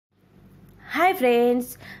Hi friends,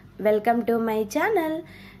 welcome to my channel.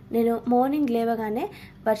 నేను morning లేవగానే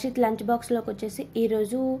Varshith lunch బాక్స్లోకి వచ్చేసి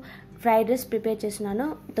ఈరోజు ఫ్రైడ్ రైస్ ప్రిపేర్ చేస్తున్నాను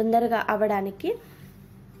తొందరగా అవ్వడానికి.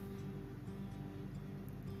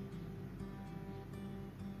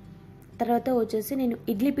 తర్వాత వచ్చేసి నేను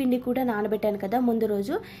ఇడ్లీ పిండి కూడా నానబెట్టాను కదా ముందు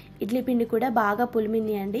రోజు. ఇడ్లీ పిండి కూడా బాగా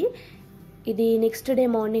పులిమింది అండి. ఇది నెక్స్ట్ డే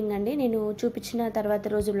మార్నింగ్ అండి, నేను చూపించిన తర్వాత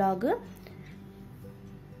రోజు వ్లాగ్.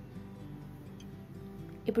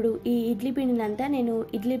 ఇప్పుడు ఈ ఇడ్లీ పిండినంతా నేను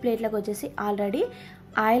ఇడ్లీ ప్లేట్లకు వచ్చేసి ఆల్రెడీ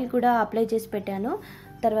ఆయిల్ కూడా అప్లై చేసి పెట్టాను.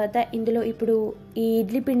 తర్వాత ఇందులో ఇప్పుడు ఈ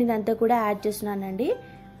ఇడ్లీ పిండినంతా కూడా యాడ్ చేస్తున్నానండి.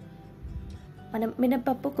 మనం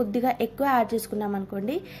మినపప్పు కొద్దిగా ఎక్కువ యాడ్ చేసుకున్నాం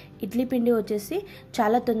అనుకోండి, ఇడ్లీ పిండి వచ్చేసి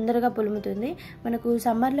చాలా తొందరగా పులుముతుంది. మనకు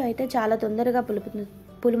సమ్మర్లో అయితే చాలా తొందరగా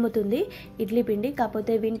పులుముతుంది ఇడ్లీ పిండి.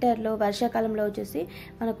 కాకపోతే వింటర్లో వర్షాకాలంలో వచ్చేసి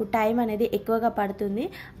మనకు టైం అనేది ఎక్కువగా పడుతుంది.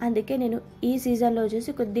 అందుకే నేను ఈ సీజన్లో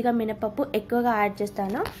వచ్చేసి కొద్దిగా మినపప్పు ఎక్కువగా యాడ్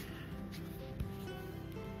చేస్తాను.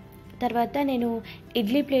 తర్వాత నేను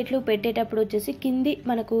ఇడ్లీ ప్లేట్లు పెట్టేటప్పుడు వచ్చేసి కింది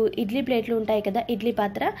మనకు ఇడ్లీ ప్లేట్లు ఉంటాయి కదా, ఇడ్లీ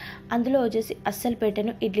పాత్ర, అందులో వచ్చేసి అస్సలు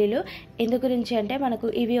పెట్టాను ఇడ్లీలు. ఎందు గురించి అంటే మనకు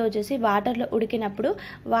ఇవి వచ్చేసి వాటర్లో ఉడికినప్పుడు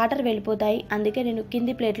వాటర్ వెళ్ళిపోతాయి. అందుకే నేను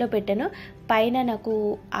కింది ప్లేట్లో పెట్టాను. పైన నాకు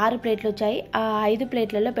 6 ప్లేట్లు వచ్చాయి, ఆ 5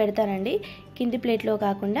 ప్లేట్లలో పెడతానండి, కింది ప్లేట్లో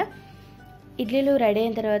కాకుండా. ఇడ్లీలు రెడీ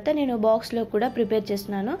అయిన తర్వాత నేను బాక్స్లో కూడా ప్రిపేర్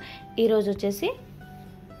చేస్తున్నాను. ఈరోజు వచ్చేసి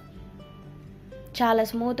చాలా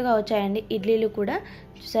స్మూత్గా వచ్చాయండి ఇడ్లీలు కూడా.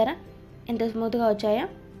 చూసారా ఎంత స్మూత్గా వచ్చాయో.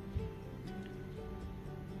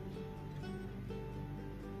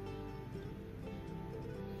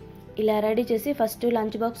 ఇలా రెడీ చేసి ఫస్ట్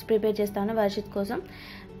లంచ్ బాక్స్ ప్రిపేర్ చేస్తాను వర్షిత్ కోసం.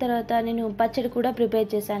 తర్వాత నేను పచ్చడి కూడా ప్రిపేర్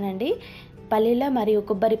చేశానండి, పల్లీల మరియు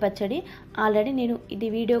కొబ్బరి పచ్చడి. ఆల్రెడీ నేను ఇది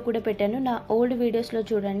వీడియో కూడా పెట్టాను, నా ఓల్డ్ వీడియోస్లో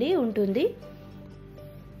చూడండి, ఉంటుంది.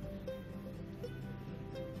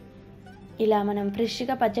 ఇలా మనం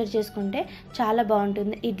ఫ్రెష్గా పచ్చడి చేసుకుంటే చాలా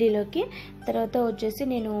బాగుంటుంది ఇడ్లీలోకి. తర్వాత వచ్చేసి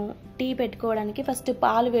నేను టీ పెట్టుకోవడానికి ఫస్ట్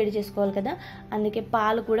పాలు వేడి చేసుకోవాలి కదా, అందుకే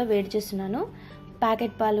పాలు కూడా వేడి చేస్తున్నాను.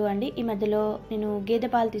 ప్యాకెట్ పాలు అండి, ఈ మధ్యలో నేను గేదె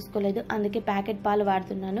పాలు తీసుకోలేదు, అందుకే ప్యాకెట్ పాలు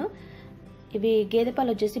వాడుతున్నాను. ఇవి గేదె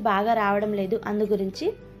పాలు వచ్చేసి బాగా రావడం లేదు, అందు గురించి.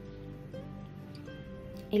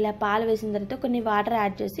 ఇలా పాలు వేసిన తర్వాత కొన్ని వాటర్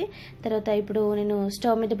యాడ్ చేసి తర్వాత ఇప్పుడు నేను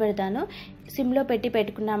స్టవ్ మీద పెడతాను. సిమ్లో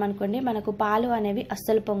పెట్టుకున్నాం అనుకోండి, మనకు పాలు అనేవి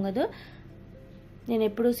అస్సలు పొంగదు. నేను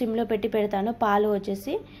ఎప్పుడు సిమ్లో పెడతాను పాలు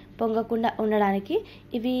వచ్చేసి పొంగకుండా ఉండడానికి.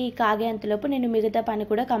 ఇవి కాగేంతలోపు నేను మిగతా పని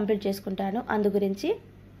కూడా కంప్లీట్ చేసుకుంటాను, అందు గురించి.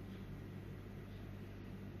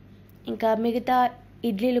 ఇంకా మిగతా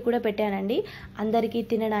ఇడ్లీలు కూడా పెట్టానండి అందరికీ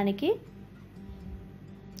తినడానికి.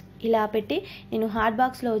 ఇలా పెట్టి నేను హాట్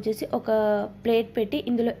బాక్స్లో వచ్చేసి ఒక ప్లేట్ పెట్టి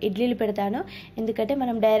ఇందులో ఇడ్లీలు పెడతాను. ఎందుకంటే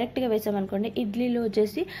మనం డైరెక్ట్గా వేసామనుకోండి ఇడ్లీలు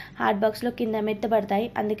వచ్చేసి హాట్ బాక్స్లో కింద మెత్తబడతాయి.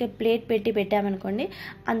 అందుకే ప్లేట్ పెట్టామనుకోండి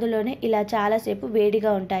అందులోనే ఇలా చాలాసేపు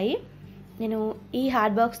వేడిగా ఉంటాయి. నేను ఈ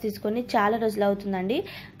హాట్ బాక్స్ తీసుకొని చాలా రోజులు అవుతుందండి,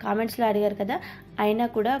 కామెంట్స్లో అడిగారు కదా, అయినా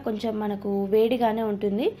కూడా కొంచెం మనకు వేడిగానే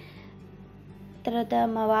ఉంటుంది. తర్వాత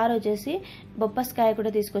మా వారు వచ్చేసి బొప్పాస్కాయ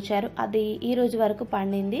కూడా తీసుకొచ్చారు, అది ఈ రోజు వరకు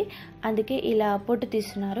పండింది, అందుకే ఇలా పొట్టు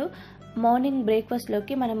తీస్తున్నారు. మార్నింగ్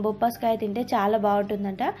బ్రేక్ఫాస్ట్లోకి మనం బొప్పాస్కాయ తింటే చాలా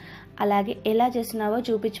బాగుంటుందంట. అలాగే ఎలా చేస్తున్నావో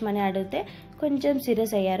చూపించమని అడిగితే కొంచెం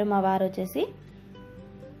సీరియస్ అయ్యారు మా వారు వచ్చేసి.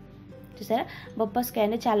 చూసారా,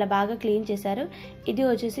 బొప్పాస్కాయని చాలా బాగా క్లీన్ చేశారు. ఇది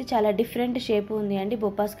వచ్చేసి చాలా డిఫరెంట్ షేప్ ఉంది అండి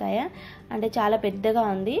బొప్పాస్కాయ, అంటే చాలా పెద్దగా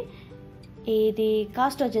ఉంది. ఇది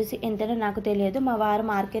కాస్ట్ వచ్చేసి ఎంతనో నాకు తెలియదు, మా వారు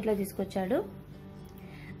మార్కెట్లో తీసుకొచ్చాడు.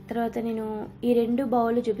 తర్వాత నేను ఈ 2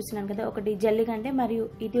 బౌళ్ళు చూపిస్తున్నాను కదా, ఒకటి జల్లిగంటే మరియు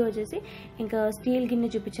ఇది వచ్చేసి ఇంకా స్టీల్ గిన్నె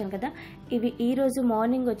చూపించాను కదా. ఇవి ఈరోజు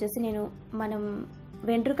మార్నింగ్ వచ్చేసి నేను మనం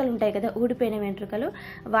వెంట్రుకలు ఉంటాయి కదా, ఊడిపోయిన వెంట్రుకలు,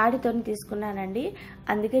 వాటితో తీసుకున్నానండి,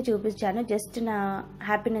 అందుకే చూపించాను, జస్ట్ నా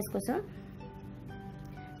హ్యాపీనెస్ కోసం.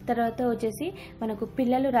 తర్వాత వచ్చేసి మనకు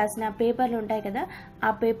పిల్లలు రాసిన పేపర్లు ఉంటాయి కదా,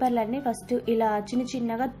 ఆ పేపర్లన్నీ ఫస్ట్ ఇలా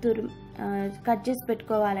చిన్నగా కట్ చేసి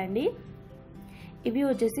పెట్టుకోవాలండి. ఇవి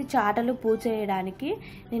వచ్చేసి చాటలు పూచేయడానికి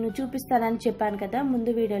నేను చూపిస్తానని చెప్పాను కదా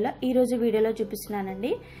ముందు వీడియోలో, ఈరోజు వీడియోలో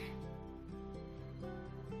చూపిస్తున్నానండి.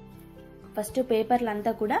 ఫస్ట్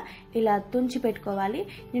పేపర్లంతా కూడా ఇలా తుంచి పెట్టుకోవాలి.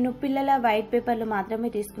 నేను పిల్లల వైట్ పేపర్లు మాత్రమే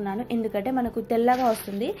తీసుకున్నాను, ఎందుకంటే మనకు తెల్లగా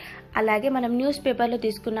వస్తుంది. అలాగే మనం న్యూస్ పేపర్లు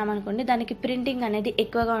తీసుకున్నాం అనుకోండి, దానికి ప్రింటింగ్ అనేది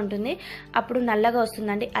ఎక్కువగా ఉంటుంది, అప్పుడు నల్లగా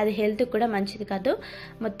వస్తుందండి, అది హెల్త్ కూడా మంచిది కాదు.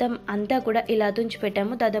 మొత్తం అంతా కూడా ఇలా తుంచి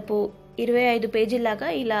పెట్టాము, దాదాపు 25 పేజీలాగా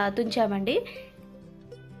ఇలా తుంచామండి.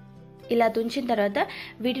 ఇలా తుంచిన తర్వాత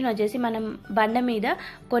వీటిని వచ్చేసి మనం బండ మీద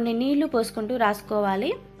కొన్ని నీళ్లు పోసుకుంటూ రాసుకోవాలి.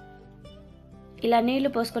 ఇలా నీళ్లు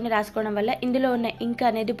పోసుకొని రాసుకోవడం వల్ల ఇందులో ఉన్న ఇంక్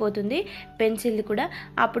అనేది పోతుంది, పెన్సిల్ కూడా,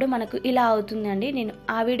 అప్పుడు మనకు ఇలా అవుతుందండి. నేను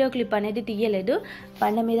ఆ వీడియో క్లిప్ అనేది తీయలేదు,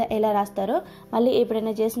 బండ మీద ఎలా రాస్తారో మళ్ళీ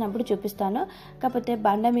ఎప్పుడైనా చేసినప్పుడు చూపిస్తాను. కాకపోతే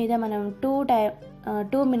బండ మీద మనం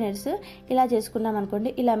 2 మినిట్స్ ఇలా చేసుకున్నాం అనుకోండి,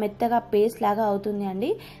 ఇలా మెత్తగా పేస్ట్ లాగా అవుతుంది అండి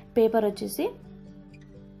పేపర్ వచ్చేసి.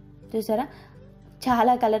 చూసారా,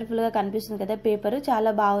 చాలా కలర్ఫుల్గా కనిపిస్తుంది కదా పేపర్,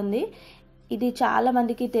 చాలా బాగుంది. ఇది చాలా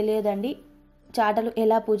మందికి తెలియదండి చాటలు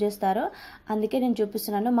ఎలా పూజేస్తారో, అందుకే నేను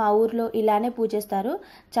చూపిస్తున్నాను. మా ఊర్లో ఇలానే పూజేస్తారు.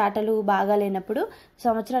 చాటలు బాగా లేనప్పుడు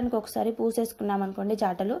సంవత్సరానికి ఒకసారి పూసేసుకున్నాం అనుకోండి,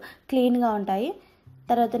 చాటలు క్లీన్గా ఉంటాయి.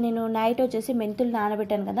 తర్వాత నేను నైట్ వచ్చేసి మెంతులు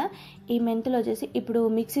నానబెట్టాను కదా, ఈ మెంతులు వచ్చేసి ఇప్పుడు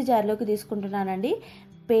మిక్సీ జార్లోకి తీసుకుంటున్నానండి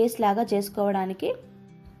పేస్ట్ లాగా చేసుకోవడానికి.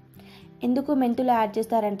 ఎందుకు మెంతులు యాడ్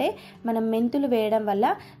చేస్తారంటే, మనం మెంతులు వేయడం వల్ల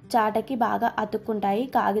చాటకి బాగా అతుక్కుంటాయి.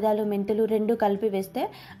 కాగితాలు మెంతులు రెండు కలిపి వేస్తే,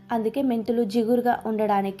 అందుకే మెంతులు జిగురుగా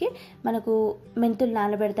ఉండడానికి మనకు మెంతులు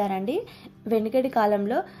నానబెడతారండి. వెనుకటి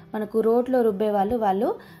కాలంలో మనకు రోట్లో రుబ్బేవాళ్ళు,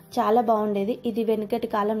 వాళ్ళు చాలా బాగుండేది. ఇది వెనుకటి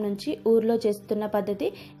కాలం నుంచి ఊర్లో చేస్తున్న పద్ధతి.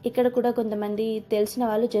 ఇక్కడ కూడా కొంతమంది తెలిసిన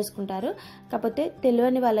వాళ్ళు చేసుకుంటారు, కాకపోతే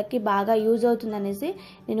తెలియని వాళ్ళకి బాగా యూజ్ అవుతుందనేసి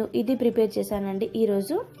నేను ఇది ప్రిపేర్ చేశానండి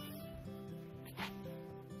ఈరోజు.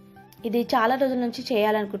 ఇది చాలా రోజుల నుంచి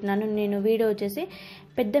చేయాలనుకుంటున్నాను. నేను వీడియో వచ్చేసి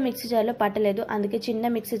పెద్ద మిక్సీ జార్లో పట్టలేదు, అందుకే చిన్న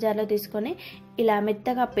మిక్సీ జార్లో తీసుకొని ఇలా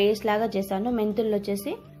మెత్తగా పేస్ట్ లాగా చేశాను. మెంతుల్లో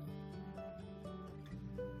వచ్చేసి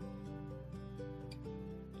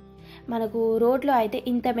మనకు రోట్లో అయితే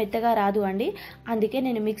ఇంత మెత్తగా రాదు అండి, అందుకే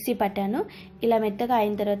నేను మిక్సీ పట్టాను. ఇలా మెత్తగా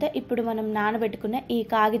అయిన తర్వాత ఇప్పుడు మనం నానబెట్టుకున్న ఈ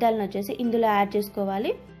కాగితాలను వచ్చేసి ఇందులో యాడ్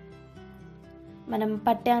చేసుకోవాలి. మనం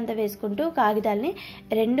పట్టే అంత వేసుకుంటూ కాగితాలని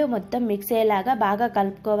రెండు మొత్తం మిక్స్ అయ్యేలాగా బాగా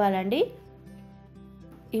కలుపుకోవాలండి.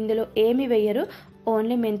 ఇందులో ఏమి వేయరు,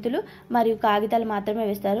 ఓన్లీ మెంతులు మరియు కాగితాలు మాత్రమే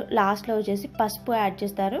వేస్తారు. లాస్ట్లో వచ్చేసి పసుపు యాడ్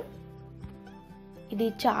చేస్తారు. ఇది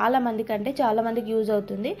చాలా మందికి అంటే చాలా మందికి యూజ్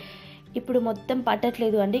అవుతుంది. ఇప్పుడు మొత్తం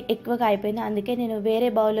పట్టట్లేదు అండి, ఎక్కువగా అయిపోయింది, అందుకే నేను వేరే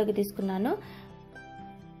బౌల్లోకి తీసుకున్నాను.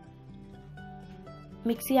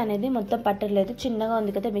 మిక్సీ అనేది మొత్తం పట్టట్లేదు, చిన్నగా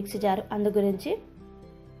ఉంది కదా మిక్సీ జారు, అందు గురించి.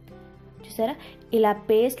 చూసారా, ఇలా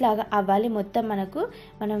పేస్ట్ లాగా అవ్వాలి మొత్తం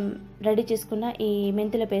మనం రెడీ చేసుకున్న ఈ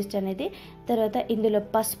మెంతుల పేస్ట్ అనేది. తర్వాత ఇందులో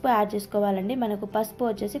పసుపు యాడ్ చేసుకోవాలండి. మనకు పసుపు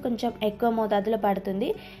వచ్చేసి కొంచెం ఎక్కువ మోతాదులో పడుతుంది,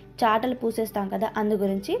 చాటలు పూసేస్తాం కదా, అందు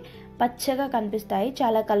గురించి. పచ్చగా కనిపిస్తాయి,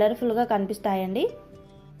 చాలా కలర్ఫుల్గా కనిపిస్తాయండి.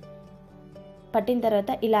 పట్టిన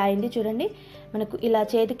తర్వాత ఇలా అయింది చూడండి. మనకు ఇలా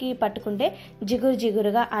చేతికి పట్టుకుంటే జిగురు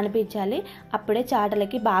జిగురుగా అనిపించాలి, అప్పుడే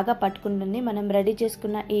చాటలకి బాగా పట్టుకుంటుంది మనం రెడీ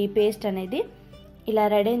చేసుకున్న ఈ పేస్ట్ అనేది. ఇలా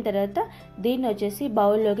రెడీ అయిన తర్వాత దీన్ని వచ్చేసి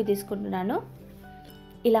బౌల్లోకి తీసుకుంటున్నాను.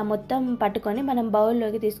 ఇలా మొత్తం పట్టుకొని మనం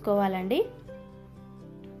బౌల్లోకి తీసుకోవాలండి.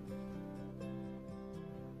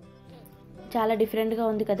 చాలా డిఫరెంట్గా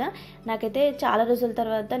ఉంది కదా, నాకైతే చాలా రోజుల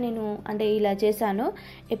తర్వాత నేను అంటే ఇలా చేశాను,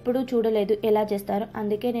 ఎప్పుడూ చూడలేదు ఎలా చేస్తారో,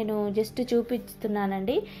 అందుకే నేను జస్ట్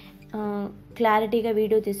చూపిస్తున్నానండి క్లారిటీగా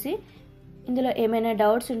వీడియో తీసి. ఇందులో ఏమైనా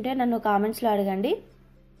డౌట్స్ ఉంటే నన్ను కామెంట్స్లో అడగండి.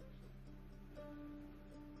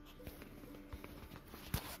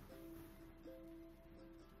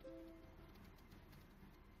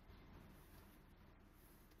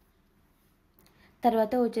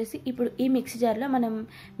 తర్వాత వచ్చేసి ఇప్పుడు ఈ మిక్సీ జార్లో మనం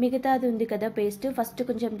మిగతాది ఉంది కదా పేస్ట్, ఫస్ట్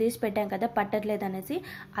కొంచెం తీసి పెట్టాం కదా పట్టట్లేదు అనేసి,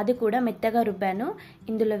 అది కూడా మెత్తగా రుబ్బాను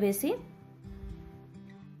ఇందులో వేసి.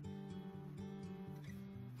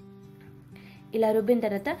 ఇలా రుబ్బిన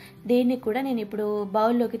తర్వాత దీన్ని కూడా నేను ఇప్పుడు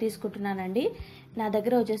బౌల్లోకి తీసుకుంటున్నానండి. నా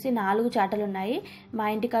దగ్గర వచ్చేసి 4 చాటలు ఉన్నాయి, మా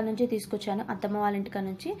ఇంటికాడ నుంచి తీసుకొచ్చాను, అత్తమ్మ వాళ్ళ ఇంటికాడ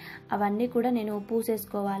నుంచి. అవన్నీ కూడా నేను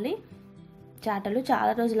పూసేసుకోవాలి. చాటలు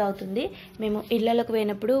చాలా రోజులు అవుతుంది, మేము ఇళ్ళలకు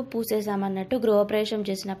పోయినప్పుడు పూసేసామన్నట్టు, గృహప్రవేశం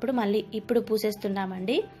చేసినప్పుడు మళ్ళీ ఇప్పుడు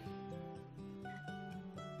పూసేస్తున్నామండి.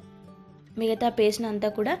 మిగతా పేస్ట్ అంతా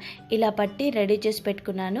కూడా ఇలా పట్టి రెడీ చేసి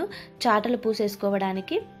పెట్టుకున్నాను చాటలు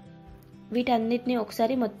పూసేసుకోవడానికి. వీటన్నిటిని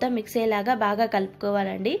ఒకసారి మొత్తం మిక్స్ అయ్యేలాగా బాగా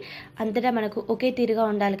కలుపుకోవాలండి. అంతటా మనకు ఒకే తీరుగా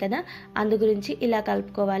ఉండాలి కదా, అందు గురించి ఇలా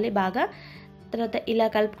కలుపుకోవాలి బాగా. తర్వాత ఇలా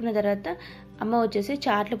కలుపుకున్న తర్వాత అమ్మ వచ్చేసి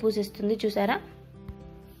చాట్లు పూసేస్తుంది. చూసారా,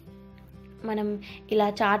 మనం ఇలా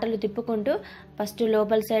చాటలు తిప్పుకుంటూ ఫస్ట్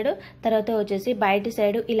లోపల సైడు, తర్వాత వచ్చేసి బయట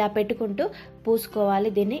సైడు ఇలా పెట్టుకుంటూ పూసుకోవాలి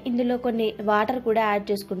దీన్ని. ఇందులో కొన్ని వాటర్ కూడా యాడ్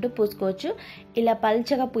చేసుకుంటూ పూసుకోవచ్చు. ఇలా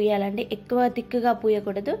పల్చగా పూయాలండి, ఎక్కువ తిక్కుగా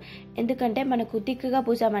పూయకూడదు. ఎందుకంటే మనకు తిక్కుగా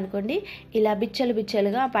పూసామనుకోండి ఇలా బిచ్చలు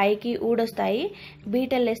బిచ్చలుగా పైకి ఊడొస్తాయి,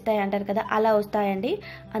 బీటలు వేస్తాయి అంటారు కదా, అలా వస్తాయండి.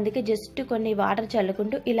 అందుకే జస్ట్ కొన్ని వాటర్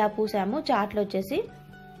చల్లుకుంటూ ఇలా పూసాము చాట్లు వచ్చేసి.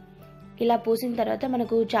 ఇలా పూసిన తర్వాత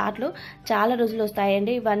మనకు చాట్లు చాలా రోజులు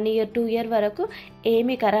వస్తాయండి, 1 ఇయర్ 2 ఇయర్ వరకు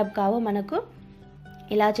ఏమీ ఖరాబ్ కావు మనకు.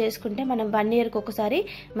 ఇలా చేసుకుంటే మనం 1 ఇయర్కి ఒకసారి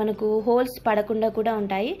మనకు హోల్స్ పడకుండా కూడా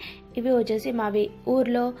ఉంటాయి. ఇవి వచ్చేసి మావి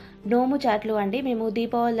ఊర్లో నోము చాట్లు అండి, మేము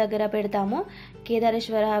దీపావళి దగ్గర పెడతాము.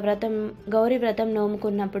 కేదారేశ్వర వ్రతం, గౌరీ వ్రతం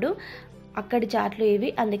నోముకున్నప్పుడు అక్కడి చాట్లు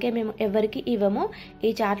ఇవి, అందుకే మేము ఎవరికి ఇవ్వము.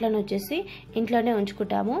 ఈ చాట్లను వచ్చేసి ఇంట్లోనే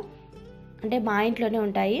ఉంచుకుంటాము, అంటే మా ఇంట్లోనే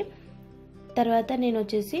ఉంటాయి. తర్వాత నేను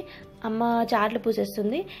వచ్చేసి అమ్మ చాట్లు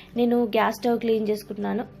పూసేస్తుంది, నేను గ్యాస్ స్టవ్ క్లీన్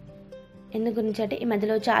చేసుకుంటున్నాను. ఎందు గురించి అంటే ఈ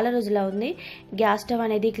మధ్యలో చాలా రోజులు ఉంది గ్యాస్ స్టవ్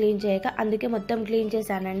అనేది క్లీన్ చేయక, అందుకే మొత్తం క్లీన్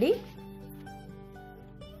చేశానండి.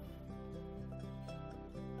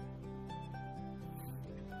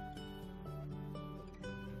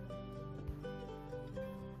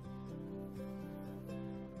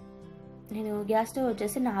 నేను గ్యాస్ స్టవ్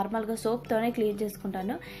వచ్చేసి నార్మల్గా సోప్తోనే క్లీన్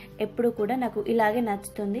చేసుకుంటాను. ఎప్పుడు కూడా నాకు ఇలాగే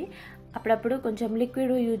నచ్చుతుంది. అప్పుడప్పుడు కొంచెం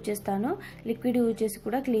లిక్విడ్ యూజ్ చేస్తాను, లిక్విడ్ యూజ్ చేసి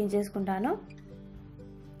కూడా క్లీన్ చేసుకుంటాను.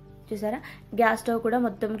 చూసారా, గ్యాస్ స్టవ్ కూడా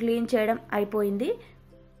మొత్తం క్లీన్ చేయడం అయిపోయింది.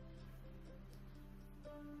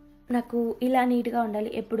 నాకు ఇలా నీట్గా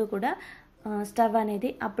ఉండాలి ఎప్పుడు కూడా స్టవ్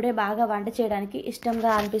అనేది, అప్పుడే బాగా వంట చేయడానికి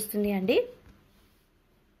ఇష్టంగా అనిపిస్తుంది అండి.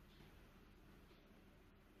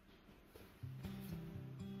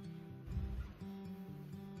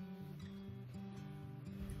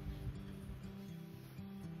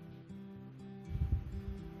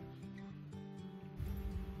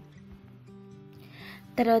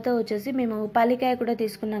 తర్వాత వచ్చేసి మేము పల్లికాయ కూడా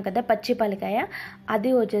తీసుకున్నాం కదా, పచ్చి పల్లికాయ, అది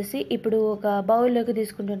వచ్చేసి ఇప్పుడు ఒక బౌల్లోకి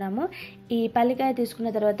తీసుకుంటున్నాము. ఈ పల్లికాయ తీసుకున్న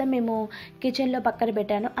తర్వాత మేము కిచెన్లో పక్కన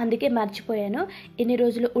పెట్టాను, అందుకే మర్చిపోయాను. ఇన్ని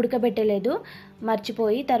రోజులు ఉడకబెట్టలేదు,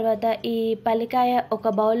 మర్చిపోయి. తర్వాత ఈ పల్లికాయ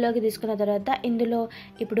ఒక బౌల్లోకి తీసుకున్న తర్వాత ఇందులో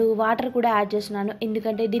ఇప్పుడు వాటర్ కూడా యాడ్ చేస్తున్నాను,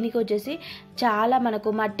 ఎందుకంటే దీనికి వచ్చేసి చాలా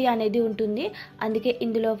మనకు మట్టి అనేది ఉంటుంది. అందుకే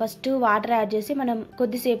ఇందులో ఫస్ట్ వాటర్ యాడ్ చేసి మనం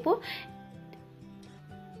కొద్దిసేపు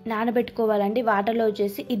నానబెట్టుకోవాలండి. వాటర్లో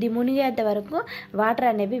వచ్చేసి ఇది మునిగేంత వరకు వాటర్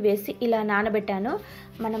అనేవి వేసి ఇలా నానబెట్టాను.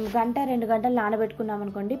 మనం 1-2 గంటలు నానబెట్టుకున్నాం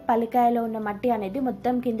అనుకోండి, పల్లికాయలో ఉన్న మట్టి అనేది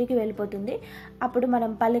మొత్తం కిందికి వెళ్ళిపోతుంది. అప్పుడు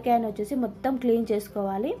మనం పల్లికాయను వచ్చేసి మొత్తం క్లీన్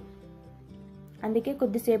చేసుకోవాలి. అందుకే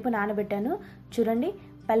కొద్దిసేపు నానబెట్టాను. చూడండి,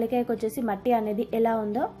 పల్లికాయకు వచ్చేసి మట్టి అనేది ఎలా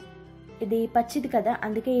ఉందో. ఇది పచ్చిది కదా,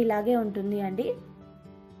 అందుకే ఇలాగే ఉంటుంది అండి.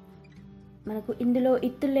 మనకు ఇందులో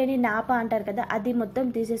ఇత్తులు లేని నాప అంటారు కదా, అది మొత్తం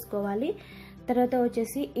తీసేసుకోవాలి. తర్వాత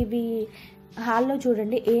వచ్చేసి ఇవి హాల్లో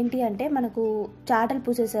చూడండి, ఏంటి అంటే మనకు చాటలు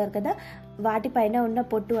పూసేసారు కదా, వాటిపైన ఉన్న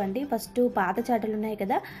పొట్టు అండి. ఫస్ట్ పాత చాటలు ఉన్నాయి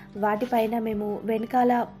కదా, వాటిపైన మేము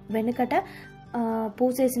వెనకట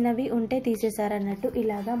పూసేసినవి ఉంటే తీసేసారన్నట్టు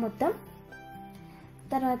ఇలాగా మొత్తం.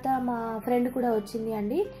 తర్వాత మా ఫ్రెండ్ కూడా వచ్చింది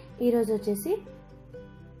అండి ఈరోజు వచ్చేసి.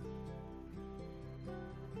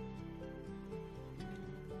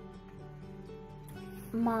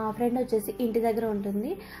 మా ఫ్రెండ్ వచ్చేసి ఇంటి దగ్గర ఉంటుంది,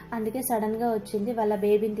 అందుకే సడన్గా వచ్చింది వాళ్ళ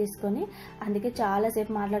బేబీని తీసుకొని. అందుకే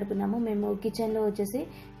చాలాసేపు మాట్లాడుకున్నాము మేము కిచెన్లో వచ్చేసి,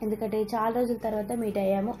 ఎందుకంటే చాలా రోజుల తర్వాత మీట్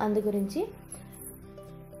అయ్యాము, అందు గురించి.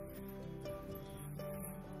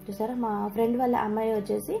 చూసారా, మా ఫ్రెండ్ వాళ్ళ అమ్మాయి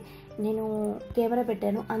వచ్చేసి నేను కెమెరా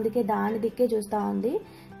పెట్టాను, అందుకే దాని దిక్కే చూస్తూ ఉంది.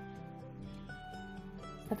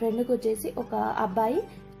 మా ఫ్రెండ్కి వచ్చేసి ఒక అబ్బాయి,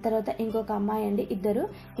 తర్వాత ఇంకొక అమ్మాయి అండి, ఇద్దరు.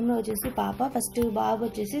 ఈమె వచ్చేసి పాప. ఫస్ట్ బాబు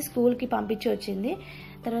వచ్చేసి స్కూల్కి పంపించి వచ్చింది.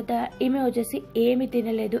 తర్వాత ఈమె వచ్చేసి ఏమి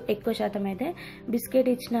తినలేదు, ఎక్కువ శాతం అయితే బిస్కెట్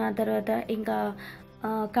ఇచ్చిన తర్వాత ఇంకా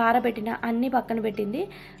కారబెట్టిన అన్నీ పక్కన పెట్టింది.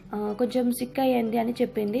 కొంచెం సిక్ అయ్యింది అని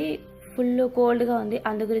చెప్పింది, ఫుల్ కోల్డ్గా ఉంది,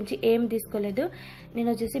 అందు గురించి ఏం తీసుకోలేదు. నేను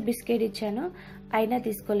వచ్చేసి బిస్కెట్ ఇచ్చాను, అయినా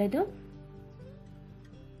తీసుకోలేదు.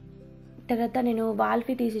 తర్వాత నేను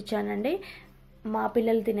వాల్ఫీ తీసి ఇచ్చానండి, మా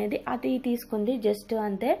పిల్లలు తినేది, అది తీసుకుంది జస్ట్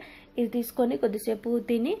అంతే. ఇది తీసుకొని కొద్దిసేపు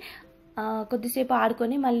తిని కొద్దిసేపు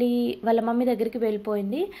ఆడుకొని మళ్ళీ వాళ్ళ మమ్మీ దగ్గరికి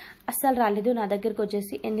వెళ్ళిపోయింది. అస్సలు రాలేదు నా దగ్గరికి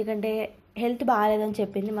వచ్చేసి, ఎందుకంటే హెల్త్ బాగాలేదని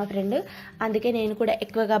చెప్పింది మా ఫ్రెండ్. అందుకే నేను కూడా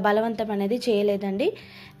ఎక్కువగా బలవంతం అనేది చేయలేదండి.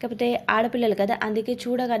 కాకపోతే ఆడపిల్లలు కదా, అందుకే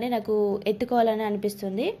చూడగానే నాకు ఎత్తుకోవాలని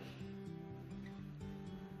అనిపిస్తుంది.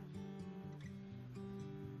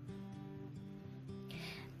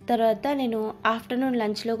 తర్వాత నేను ఆఫ్టర్నూన్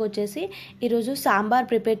లంచ్లోకి వచ్చేసి ఈరోజు సాంబార్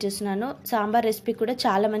ప్రిపేర్ చేస్తున్నాను. సాంబార్ రెసిపీ కూడా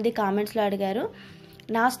చాలామంది కామెంట్స్లో అడిగారు,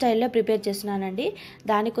 నా స్టైల్లో ప్రిపేర్ చేస్తున్నానండి.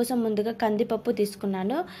 దానికోసం ముందుగా కందిపప్పు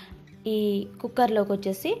తీసుకున్నాను ఈ కుక్కర్లోకి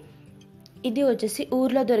వచ్చేసి. ఇది వచ్చేసి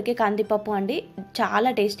ఊర్లో దొరికే కందిపప్పు అండి,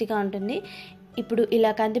 చాలా టేస్టీగా ఉంటుంది. ఇప్పుడు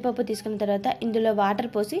ఇలా కందిపప్పు తీసుకున్న తర్వాత ఇందులో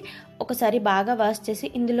వాటర్ పోసి ఒకసారి బాగా వాష్ చేసి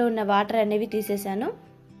ఇందులో ఉన్న వాటర్ అనేవి తీసేసాను.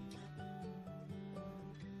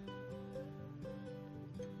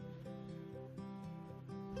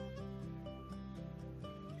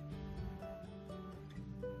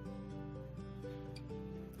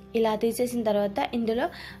 ఇలా తీసేసిన తర్వాత ఇందులో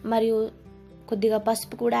మరియు కొద్దిగా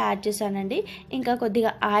పసుపు కూడా యాడ్ చేశానండి, ఇంకా కొద్దిగా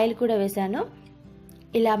ఆయిల్ కూడా వేశాను.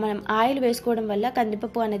 ఇలా మనం ఆయిల్ వేసుకోవడం వల్ల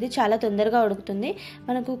కందిపప్పు అనేది చాలా తొందరగా ఉడుకుతుంది.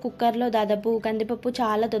 మనకు కుక్కర్లో దాదాపు కందిపప్పు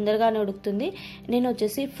చాలా తొందరగానే ఉడుకుతుంది. నేను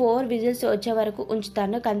వచ్చేసి 4 విజిల్స్ వచ్చే వరకు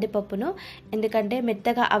ఉంచుతాను కందిపప్పును, ఎందుకంటే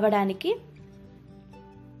మెత్తగా అవ్వడానికి.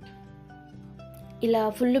 ఇలా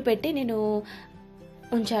ఫుల్ పెట్టి నేను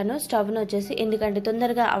ఉంచాను స్టవ్ను వచ్చేసి, ఎందుకంటే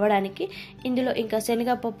తొందరగా అవ్వడానికి. ఇందులో ఇంకా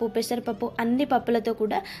శనగపప్పు, పెసరపప్పు, అన్ని పప్పులతో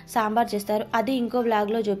కూడా సాంబార్ చేస్తారు, అది ఇంకో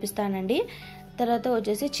వ్లాగ్లో చూపిస్తానండి. తర్వాత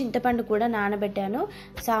వచ్చేసి చింతపండు కూడా నానబెట్టాను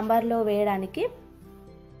సాంబార్లో వేయడానికి.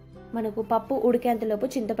 మనకు పప్పు ఉడికేంతలోపు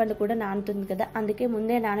చింతపండు కూడా నానుతుంది కదా, అందుకే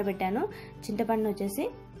ముందే నానబెట్టాను. చింతపండు వచ్చేసి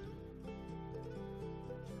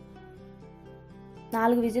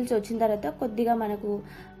 4 విజిల్స్ వచ్చిన తర్వాత కొద్దిగా మనకు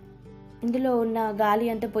ఇందులో ఉన్న గాలి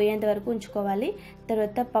అంతా పోయేంత వరకు ఉంచుకోవాలి.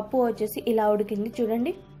 తర్వాత పప్పు వచ్చేసి ఇలా ఉడికింది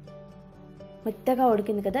చూడండి, మెత్తగా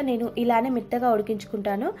ఉడికింది కదా. నేను ఇలానే మెత్తగా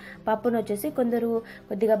ఉడికించుకుంటాను పప్పును వచ్చేసి. కొందరు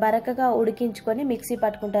కొద్దిగా బరకగా ఉడికించుకొని మిక్సీ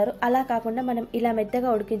పట్టుకుంటారు, అలా కాకుండా మనం ఇలా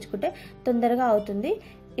మెత్తగా ఉడికించుకుంటే తొందరగా అవుతుంది.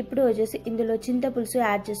 ఇప్పుడు వచ్చేసి ఇందులో చింతపులుసు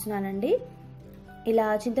యాడ్ చేస్తున్నానండి. ఇలా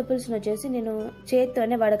చింతపులుసును వచ్చేసి నేను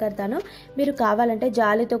చేత్తోనే వడకడతాను. మీరు కావాలంటే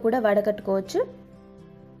జాలితో కూడా వడకట్టుకోవచ్చు,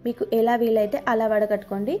 మీకు ఎలా వీలైతే అలా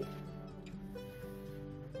వడకట్టుకోండి.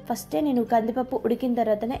 ఫస్టే నేను కందిపప్పు ఉడికిన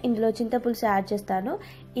తర్వాతనే ఇందులో చింతపులుసు యాడ్ చేస్తాను.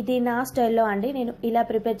 ఇది నా స్టైల్లో అండి, నేను ఇలా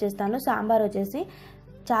ప్రిపేర్ చేస్తాను. సాంబార్ వచ్చేసి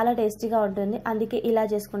చాలా టేస్టీగా ఉంటుంది, అందుకే ఇలా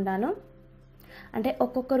చేసుకుంటాను. అంటే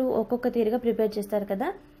ఒక్కొక్కరు ఒక్కొక్క తీరుగా ప్రిపేర్ చేస్తారు కదా.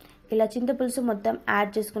 ఇలా చింతపులుసు మొత్తం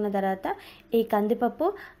యాడ్ చేసుకున్న తర్వాత ఈ కందిపప్పు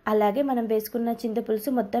అలాగే మనం వేసుకున్న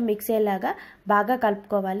చింతపులుసు మొత్తం మిక్స్ అయ్యేలాగా బాగా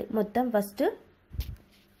కలుపుకోవాలి. మొత్తం ఫస్ట్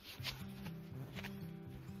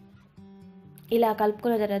ఇలా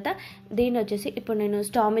కలుపుకున్న తర్వాత దీన్ని వచ్చేసి ఇప్పుడు నేను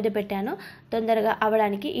స్టవ్ మీద పెట్టాను. తొందరగా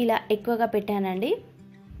అవ్వడానికి ఇలా ఎక్కువగా పెట్టానండి.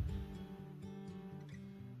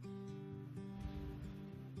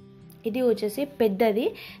 ఇది వచ్చేసి పెద్దది,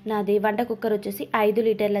 నాది వంట కుక్కర్ వచ్చేసి 5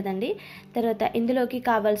 లీటర్లదండి. తర్వాత ఇందులోకి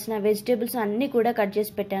కావాల్సిన వెజిటేబుల్స్ అన్నీ కూడా కట్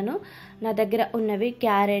చేసి పెట్టాను. నా దగ్గర ఉన్నవి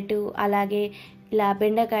క్యారెట్, అలాగే ఇలా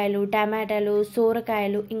బెండకాయలు, టమాటాలు,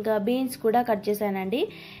 సోరకాయలు, ఇంకా బీన్స్ కూడా కట్ చేశానండి.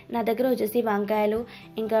 నా దగ్గర వచ్చేసి వంకాయలు,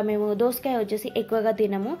 ఇంకా మేము దోసకాయ వచ్చేసి ఎక్కువగా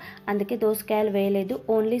తినము, అందుకే దోసకాయలు వేయలేదు,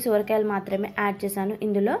 ఓన్లీ సోరకాయలు మాత్రమే యాడ్ చేశాను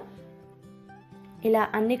ఇందులో. ఇలా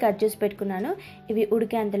అన్నీ కట్ చేసి పెట్టుకున్నాను. ఇవి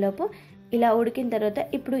ఉడికేంతలోపు ఇలా ఉడికిన తర్వాత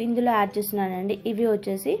ఇప్పుడు ఇందులో యాడ్ చేస్తున్నానండి. ఇవి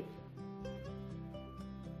వచ్చేసి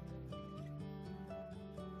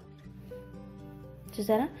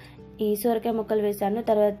చూసారా, ఈ సొరకాయ ముక్కలు వేసాను,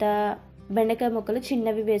 తర్వాత బెండకాయ ముక్కలు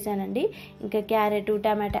చిన్నవి వేసానండి, ఇంకా క్యారెట్,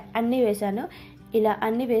 టమాటా అన్నీ వేసాను. ఇలా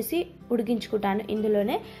అన్నీ వేసి ఉడికించుకుంటాను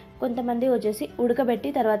ఇందులోనే. కొంతమంది వచ్చేసి ఉడకబెట్టి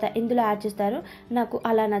తర్వాత ఇందులో యాడ్ చేస్తారు, నాకు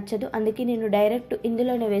అలా నచ్చదు, అందుకే నేను డైరెక్ట్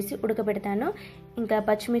ఇందులోనే వేసి ఉడకబెడతాను. ఇంకా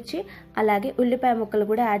పచ్చిమిర్చి అలాగే ఉల్లిపాయ ముక్కలు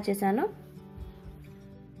కూడా యాడ్ చేశాను.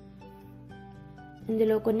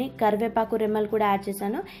 ఇందులో కొన్ని కరివేపాకు రెమ్మలు కూడా యాడ్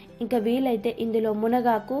చేశాను. ఇంకా వీలైతే ఇందులో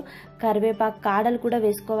మునగాకు, కరివేపాకు కాడలు కూడా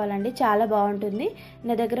వేసుకోవాలండి, చాలా బాగుంటుంది.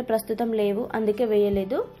 నా దగ్గర ప్రస్తుతం లేవు, అందుకే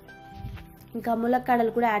వేయలేదు. ఇంకా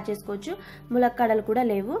ములక్కాడలు కూడా యాడ్ చేసుకోవచ్చు, ములక్కాడలు కూడా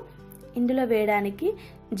లేవు. ఇందులో వేయడానికి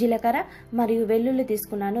జీలకర్ర మరియు వెల్లుల్లి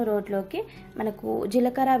తీసుకున్నాను రోట్లోకి. మనకు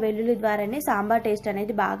జీలకర్ర వెల్లుల్లి ద్వారానే సాంబార్ టేస్ట్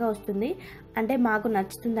అనేది బాగా వస్తుంది, అంటే మాకు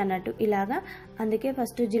నచ్చుతుంది అన్నట్టు ఇలాగా. అందుకే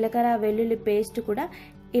ఫస్ట్ జీలకర్ర వెల్లుల్లి పేస్ట్ కూడా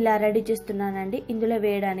ఇలా రెడీ చేస్తున్నానండి ఇందులో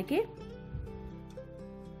వేయడానికి.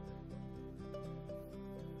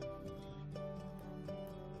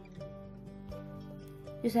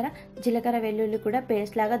 చూసారా, జీలకర్ర వెల్లుల్లి కూడా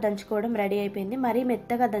పేస్ట్ లాగా దంచుకోవడం రెడీ అయిపోయింది. మరీ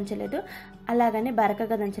మెత్తగా దంచలేదు, అలాగనే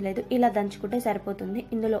బరకగా దంచలేదు, ఇలా దంచుకుంటే సరిపోతుంది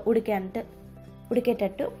ఇందులో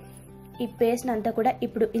ఉడికేటట్టు. ఈ పేస్ట్ అంతా కూడా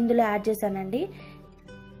ఇప్పుడు ఇందులో యాడ్ చేశానండి.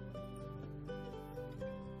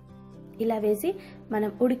 ఇలా వేసి మనం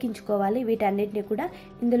ఉడికించుకోవాలి వీటన్నిటిని కూడా.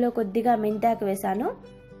 ఇందులో కొద్దిగా మెంతాకు వేసాను,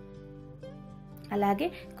 అలాగే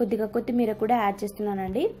కొద్దిగా కొత్తిమీర కూడా యాడ్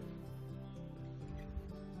చేస్తున్నానండి.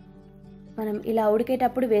 మనం ఇలా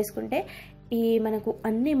ఉడికేటప్పుడు వేసుకుంటే ఈ మనకు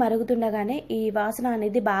అన్నీ మరుగుతుండగానే ఈ వాసన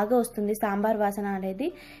అనేది బాగా వస్తుంది, సాంబార్ వాసన అనేది.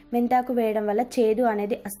 మెంతాకు వేయడం వల్ల చేదు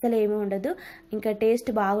అనేది అస్సలు ఏమీ ఉండదు, ఇంకా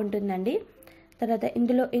టేస్ట్ బాగుంటుందండి. తర్వాత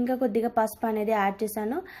ఇందులో ఇంకా కొద్దిగా పసుపు అనేది యాడ్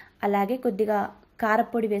చేశాను, అలాగే కొద్దిగా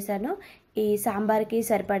కారపొడి వేశాను ఈ సాంబార్కి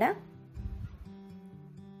సరిపడా.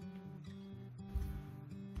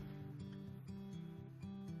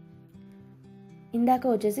 ఇందాక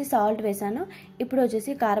వచ్చేసి సాల్ట్ వేసాను, ఇప్పుడు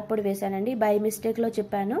వచ్చేసి కారపొడి వేసానండి, బై మిస్టేక్లో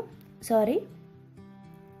చెప్పాను, సారీ.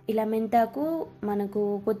 ఇలా మెంతాకు, మనకు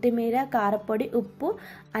కొత్తిమీర, కారపొడి, ఉప్పు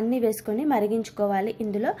అన్నీ వేసుకొని మరిగించుకోవాలి.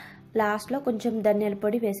 ఇందులో లాస్ట్లో కొంచెం ధనియాల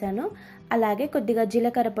పొడి వేసాను, అలాగే కొద్దిగా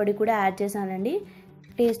జీలకర్ర పొడి కూడా యాడ్ చేశానండి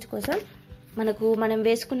టేస్ట్ కోసం. మనం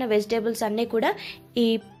వేసుకున్న వెజిటేబుల్స్ అన్నీ కూడా ఈ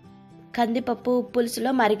కందిపప్పు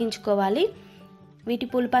పులుసులో మరిగించుకోవాలి. వీటి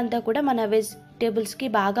పులుపు అంతా కూడా మన వెజిటేబుల్స్కి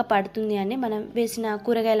బాగా పడుతుంది అని మనం వేసిన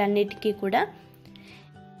కూరగాయలన్నిటికీ కూడా.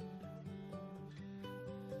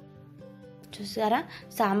 చూసారా,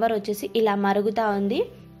 సాంబార్ వచ్చేసి ఇలా మరుగుతూ ఉంది.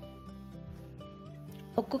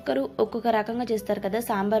 ఒక్కొక్కరు ఒక్కొక్క రకంగా చేస్తారు కదా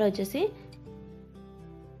సాంబార్ వచ్చేసి.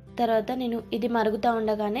 తర్వాత నేను ఇది మరుగుతూ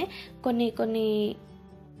ఉండగానే కొన్ని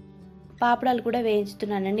పాపడాలు కూడా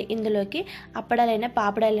వేయించుతున్నానండి ఇందులోకి. అప్పడాలైనా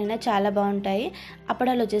పాపడాలైనా చాలా బాగుంటాయి.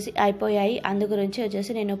 అప్పడాలు వచ్చేసి అయిపోయాయి, అందు గురించి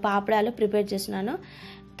వచ్చేసి నేను పాపడాలు ప్రిపేర్ చేస్తున్నాను.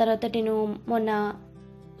 తర్వాత నేను మొన్న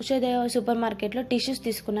ఉషోదయ సూపర్ మార్కెట్లో టిష్యూస్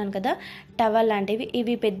తీసుకున్నాను కదా, టవల్ లాంటివి.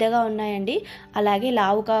 ఇవి పెద్దగా ఉన్నాయండి, అలాగే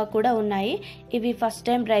లావుగా కూడా ఉన్నాయి. ఇవి ఫస్ట్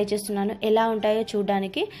టైం ట్రై చేస్తున్నాను, ఎలా ఉంటాయో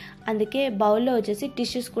చూడడానికి. అందుకే బౌల్లో వచ్చేసి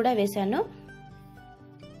టిష్యూస్ కూడా వేశాను.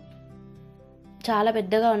 చాలా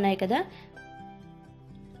పెద్దగా ఉన్నాయి కదా.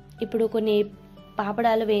 ఇప్పుడు కొన్ని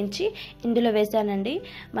పాపడాలు వేయించి ఇందులో వేసానండి.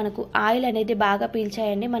 మనకు ఆయిల్ అనేది బాగా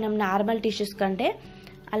పీల్చాయండి మనం నార్మల్ టిష్యూస్ కంటే.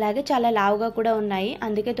 అలాగే చాలా లావుగా కూడా ఉన్నాయి,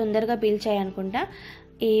 అందుకే తొందరగా పీల్చాయి అనుకుంటా.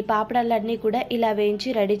 ఈ పాపడాలన్నీ కూడా ఇలా వేయించి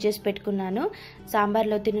రెడీ చేసి పెట్టుకున్నాను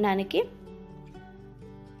సాంబార్లో తినడానికి.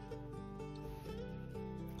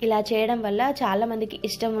 ఇలా చేయడం వల్ల చాలామందికి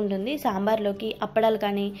ఇష్టం ఉంటుంది. సాంబార్లోకి అప్పడాలు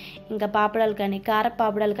కానీ, ఇంకా పాపడాలు కానీ, కార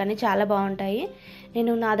పాపడాలు కానీ చాలా బాగుంటాయి.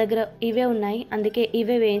 నేను నా దగ్గర ఇవే ఉన్నాయి, అందుకే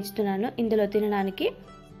ఇవే వేయించుతున్నాను ఇందులో తినడానికి.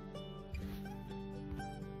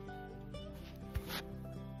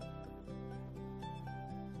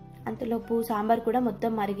 అంతలోపు సాంబార్ కూడా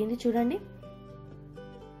మొత్తం మరిగింది చూడండి.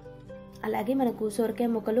 అలాగే మనకు సొరకాయ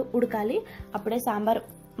ముక్కలు ఉడకాలి, అప్పుడే సాంబార్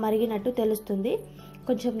మరిగినట్టు తెలుస్తుంది.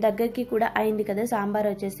 కొంచెం దగ్గరికి కూడా అయింది కదా సాంబార్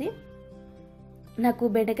వచ్చేసి. నాకు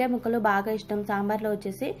బెండకాయ ముక్కలు బాగా ఇష్టం సాంబార్లో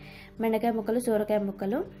వచ్చేసి, బెండకాయ ముక్కలు, సొరకాయ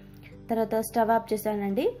ముక్కలు. తర్వాత స్టవ్ ఆఫ్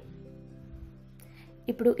చేశానండి.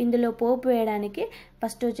 ఇప్పుడు ఇందులో పోపు వేయడానికి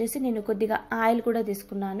ఫస్ట్ వచ్చేసి నేను కొద్దిగా ఆయిల్ కూడా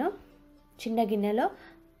తీసుకున్నాను. చిన్న గిన్నెలో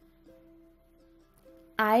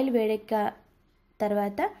ఆయిల్ వేడెక్క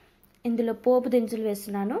తర్వాత ఇందులో పోపు దినుసులు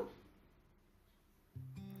వేస్తున్నాను.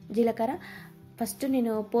 జీలకర్ర ఫస్ట్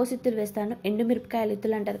నేను పోసిత్తులు వేస్తాను, ఎండుమిరపకాయలు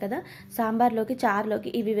ఇత్తులు అంటారు కదా, సాంబార్లోకి చారులోకి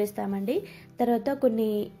ఇవి వేస్తామండి. తర్వాత కొన్ని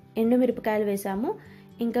ఎండుమిరపకాయలు వేసాము,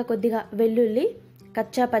 ఇంకా కొద్దిగా వెల్లుల్లి,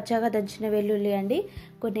 కచ్చా పచ్చాగా దంచిన వెల్లుల్లి అండి,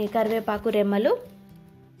 కొన్ని కరివేపాకు రెమ్మలు,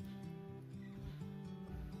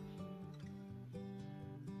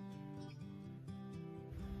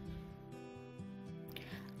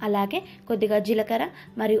 అలాగే కొద్దిగా జీలకర్ర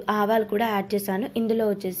మరియు ఆవాలు కూడా యాడ్ చేశాను ఇందులో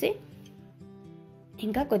వచ్చేసి.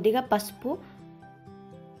 ఇంకా కొద్దిగా పసుపు.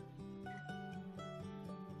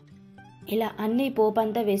 ఇలా అన్ని పోపు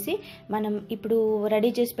అంతా వేసి మనం ఇప్పుడు రెడీ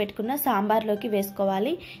చేసి పెట్టుకున్న సాంబార్లోకి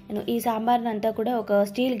వేసుకోవాలి. నేను ఈ సాంబార్ని అంతా కూడా ఒక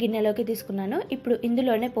స్టీల్ గిన్నెలోకి తీసుకున్నాను. ఇప్పుడు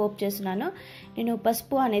ఇందులోనే పోపు చేస్తున్నాను. నేను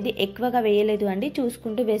పసుపు అనేది ఎక్కువగా వేయలేదు అండి,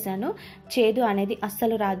 చూసుకుంటూ వేశాను. చేదు అనేది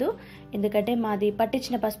అస్సలు రాదు, ఎందుకంటే మాది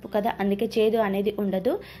పట్టించిన పసుపు కదా, అందుకే చేదు అనేది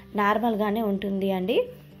ఉండదు, నార్మల్గానే ఉంటుంది అండి.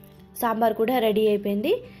 సాంబార్ కూడా రెడీ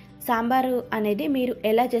అయిపోయింది. సాంబారు అనేది మీరు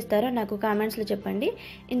ఎలా చేస్తారో నాకు కామెంట్స్లో చెప్పండి.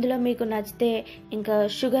 ఇందులో మీకు నచ్చితే ఇంకా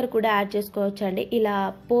షుగర్ కూడా యాడ్ చేసుకోవచ్చు అండి, ఇలా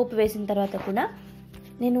పోపు వేసిన తర్వాత కూడా.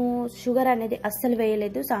 నేను షుగర్ అనేది అస్సలు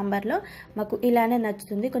వేయలేదు సాంబార్లో, మాకు ఇలానే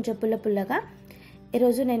నచ్చుతుంది, కొంచెం పుల్ల పుల్లగా.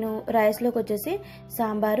 ఈరోజు నేను రైస్లోకి వచ్చేసి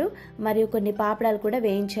సాంబారు మరియు కొన్ని పాపడాలు కూడా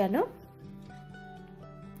వేయించాను.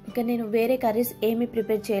 ఇంకా నేను వేరే కర్రీస్ ఏమీ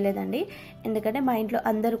ప్రిపేర్ చేయలేదండి, ఎందుకంటే మా ఇంట్లో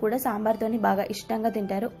అందరూ కూడా సాంబార్తోని బాగా ఇష్టంగా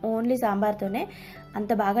తింటారు. ఓన్లీ సాంబార్తోనే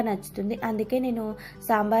అంత బాగా నచ్చుతుంది, అందుకే నేను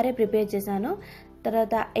సాంబారే ప్రిపేర్ చేశాను.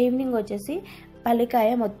 తర్వాత ఈవినింగ్ వచ్చేసి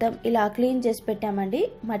పల్లికాయ మొత్తం ఇలా క్లీన్ చేసి పెట్టామండి,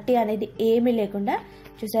 మట్టి అనేది ఏమీ లేకుండా.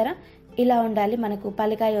 చూసారా, ఇలా ఉండాలి మనకు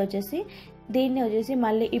పల్లికాయ వచ్చేసి. దీన్ని వచ్చేసి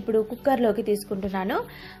మళ్ళీ ఇప్పుడు కుక్కర్లోకి తీసుకుంటున్నాను.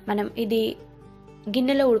 మనం ఇది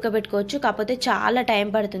గిన్నెలో ఉడకబెట్టుకోవచ్చు, కాకపోతే చాలా టైం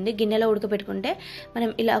పడుతుంది. గిన్నెలో ఉడకబెట్టుకుంటే మనం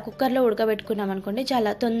ఇలా కుక్కర్లో ఉడకబెట్టుకున్నాం అనుకోండి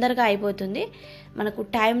చాలా తొందరగా అయిపోతుంది. మనకు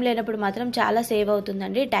టైం లేనప్పుడు మాత్రం చాలా సేవ్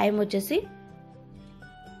అవుతుందండి టైం వచ్చేసి.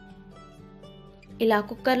 ఇలా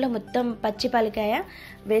కుక్కర్లో మొత్తం పచ్చి పల్లికాయ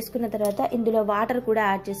వేసుకున్న తర్వాత ఇందులో వాటర్ కూడా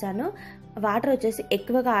యాడ్ చేశాను. వాటర్ వచ్చేసి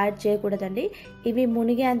ఎక్కువగా యాడ్ చేయకూడదండి, ఇవి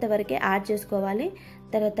మునిగేంత వరకే యాడ్ చేసుకోవాలి.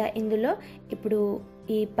 తర్వాత ఇందులో ఇప్పుడు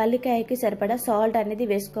ఈ పల్లికాయకి సరిపడా సాల్ట్ అనేది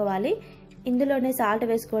వేసుకోవాలి. ఇందులోనే సాల్ట్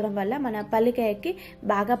వేసుకోవడం వల్ల మన పల్లికాయకి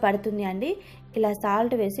బాగా పడుతుంది అండి. ఇలా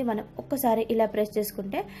సాల్ట్ వేసి మనం ఒక్కసారి ఇలా ప్రెస్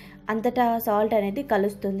చేసుకుంటే అంతటా సాల్ట్ అనేది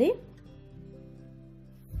కలుస్తుంది.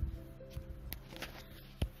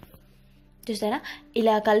 చూసారా,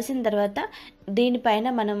 ఇలా కలిసిన తర్వాత దీనిపైన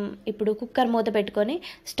మనం ఇప్పుడు కుక్కర్ మూత పెట్టుకొని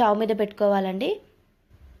స్టవ్ మీద పెట్టుకోవాలండి.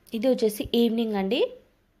 ఇది వచ్చేసి ఈవినింగ్ అండి.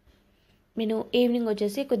 నేను ఈవినింగ్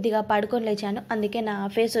వచ్చేసి కొద్దిగా పడుకొని లేచాను, అందుకే నా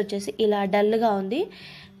ఫేస్ వచ్చేసి ఇలా డల్గా ఉంది.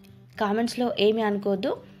 కామెంట్స్లో ఏమీ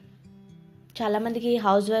అనుకోవద్దు, చాలామందికి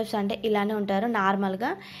హౌస్ వైఫ్స్ అంటే ఇలానే ఉంటారు, నార్మల్గా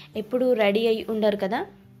ఎప్పుడు రెడీ అయ్యి ఉండరు కదా.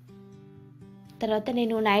 తర్వాత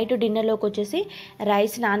నేను నైట్ డిన్నర్లోకి వచ్చేసి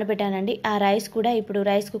రైస్ నానబెట్టానండి. ఆ రైస్ కూడా ఇప్పుడు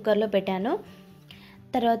రైస్ కుక్కర్లో పెట్టాను.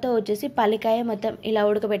 తర్వాత వచ్చేసి పల్లికాయ మొత్తం ఇలా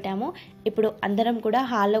ఉడకబెట్టాము. ఇప్పుడు అందరం కూడా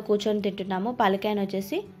హాల్లో కూర్చొని తింటున్నాము పల్లికాయను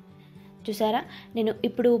వచ్చేసి. చూసారా, నేను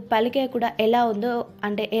ఇప్పుడు పల్లికాయ కూడా ఎలా ఉందో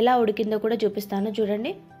అంటే ఎలా ఉడికిందో కూడా చూపిస్తాను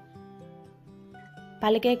చూడండి.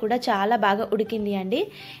 పల్లికాయ కూడా చాలా బాగా ఉడికింది అండి.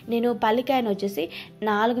 నేను పల్లికాయను వచ్చేసి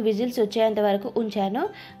 4 విజిల్స్ వచ్చేంత వరకు ఉంచాను,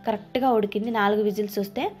 కరెక్ట్గా ఉడికింది 4 విజిల్స్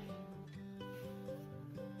వస్తే.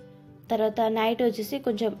 తర్వాత నైట్ వచ్చేసి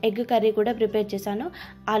కొంచెం ఎగ్ కర్రీ కూడా ప్రిపేర్ చేశాను.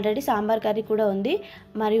 ఆల్రెడీ సాంబార్ కర్రీ కూడా ఉంది,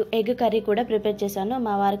 మరియు ఎగ్ కర్రీ కూడా ప్రిపేర్ చేశాను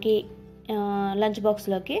మా వారికి లంచ్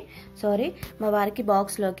బాక్స్లోకి, మా వారికి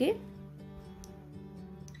బాక్స్లోకి.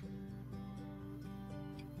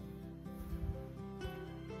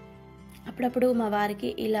 అప్పుడప్పుడు మా వారికి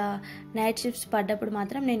ఇలా నైట్ షిఫ్ట్స్ పడ్డప్పుడు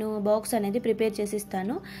మాత్రం నేను బాక్స్ అనేది ప్రిపేర్ చేసి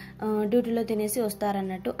ఇస్తాను, డ్యూటీలో తినేసి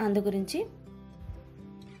వస్తారన్నట్టు, అందు గురించి.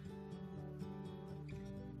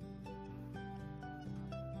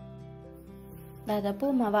 దాదాపు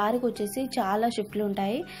మా వారికి వచ్చేసి చాలా షిఫ్ట్లు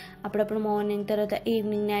ఉంటాయి. అప్పుడప్పుడు మార్నింగ్, తర్వాత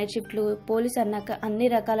ఈవినింగ్, నైట్ షిఫ్ట్లు. పోలీస్ అన్నాక అన్ని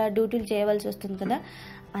రకాల డ్యూటీలు చేయవలసి వస్తుంది కదా,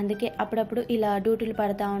 అందుకే అప్పుడప్పుడు ఇలా డ్యూటీలు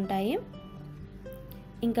పడతా ఉంటాయి.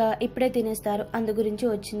 ఇంకా ఇప్పుడే తినేస్తారు, అందు గురించి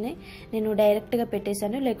వచ్చింది. నేను డైరెక్ట్గా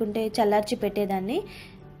పెట్టేశాను, లేకుంటే చల్లార్చి పెట్టేదాన్ని.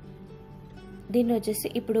 దీన్ని వచ్చేసి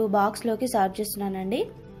ఇప్పుడు బాక్స్లోకి సర్వ్ చేస్తున్నానండి.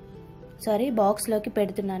 బాక్స్లోకి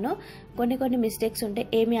పెడుతున్నాను. కొన్ని మిస్టేక్స్ ఉంటే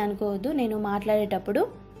ఏమీ అనుకోవద్దు నేను మాట్లాడేటప్పుడు.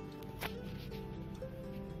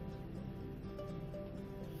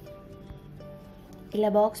 ఇలా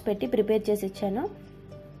బాక్స్ పెట్టి ప్రిపేర్ చేసి ఇచ్చాను.